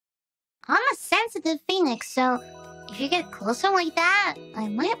sensitive phoenix, so if you get closer like that, I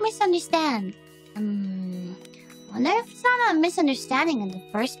might misunderstand. Wonder if it's not a misunderstanding in the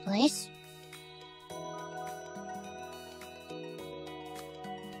first place.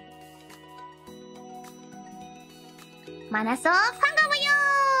 만나서 반가워요!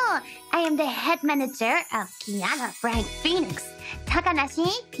 I am the head manager of Kiara Bright Phoenix,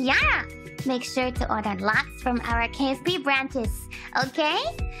 Takanashi Kiara. Make sure to order lots from our KFP branches, okay?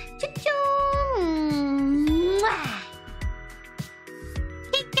 Choo-choo!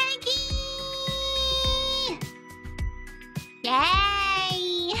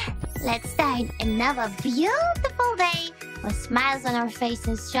 Yay! Let's start another beautiful day with smiles on our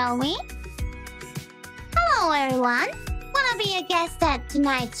faces, shall we? Hello, everyone. Wanna be a guest at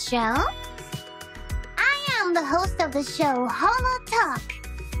tonight's show? I am the host of the show, Holo Talk.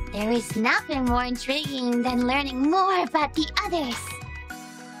 There is nothing more intriguing than learning more about the others.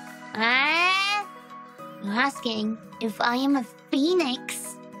 You're asking if I am a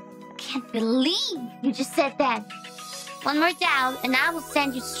phoenix? I can't believe you just said that. One more down, and I will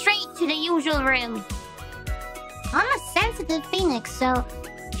send you straight to the usual room. I'm a sensitive phoenix, so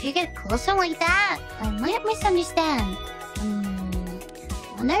if you get closer like that, I might misunderstand.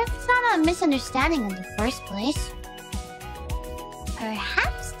 Wonder if it's not a misunderstanding in the first place.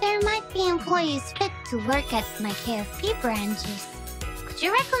 Perhaps there might be employees fit to work at my KFP branches. Could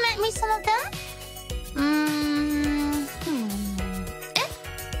you recommend me some of them?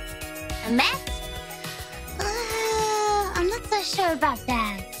 A mess? I'm not so sure about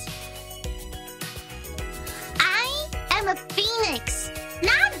that. I am a phoenix,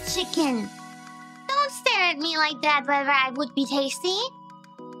 not a chicken. Don't stare at me like that whether I would be tasty.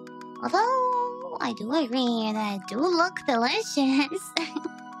 Although, I do agree that I do look delicious.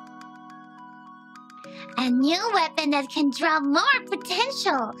 A new weapon that can draw more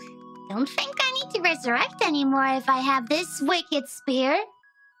potential. Don't think I need to resurrect anymore if I have this wicked spear.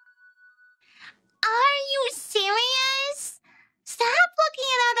 Are you serious? Stop looking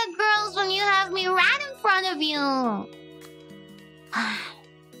at other girls when you have me right in front of you.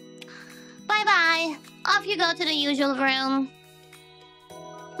 Bye-bye. Off you go to the usual room.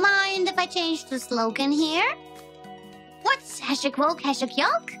 Mind if I change the slogan here? What's hashtag woke, hashtag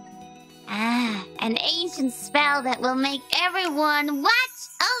yoke? An ancient spell that will make everyone watch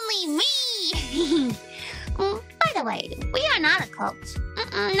only me. By the way, we are not a cult.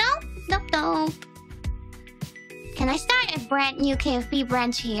 No. Can I start a brand new KFP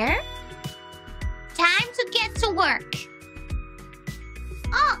branch here? Time to get to work.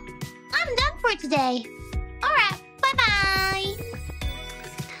 Oh, I'm done for today. Alright, bye-bye.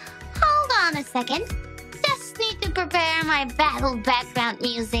 Hold on a second. Just need to prepare my battle background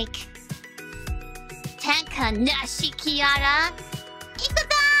music. Takanashi Kiara,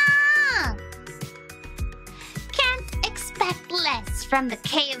 ikuda! Can't expect less from the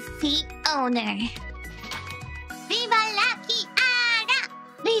KFP owner. Viva la Kiara!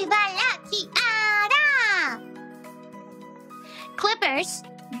 Viva la Kiara! Clippers,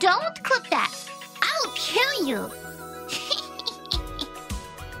 don't clip that. I will kill you.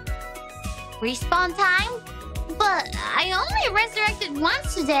 Respawn time? But I only resurrected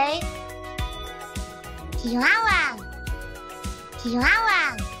once today. Kiara!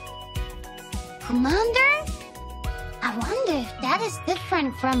 Commander? I wonder if that is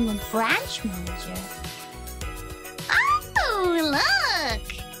different from the branch manager. Oh, look!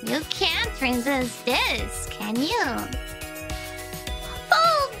 You can't resist this, can you?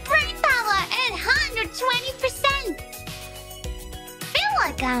 Full brain power at 120%! Feel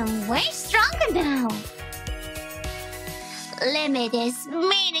like I'm way stronger now. Limit is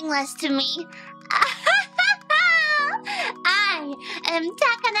meaningless to me. I am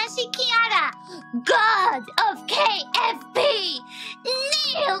Takanashi Kiara, God of KFP!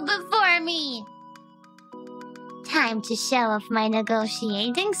 Kneel before me! Time to show off my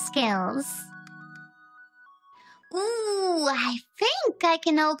negotiating skills. Ooh, I think I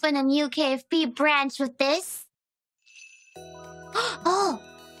can open a new KFP branch with this. Oh,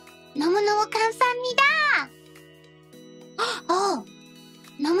 너무너무 감사합니다. Oh,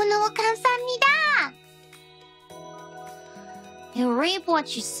 너무너무 감사합니다. You reap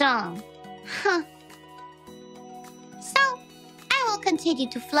what you sow. Huh. So, I will continue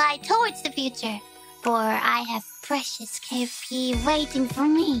to fly towards the future, for I have precious KFP waiting for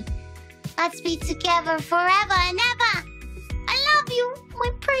me. Let's be together forever and ever. I love you,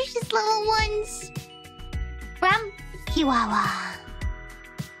 my precious little ones. From Kiwawa.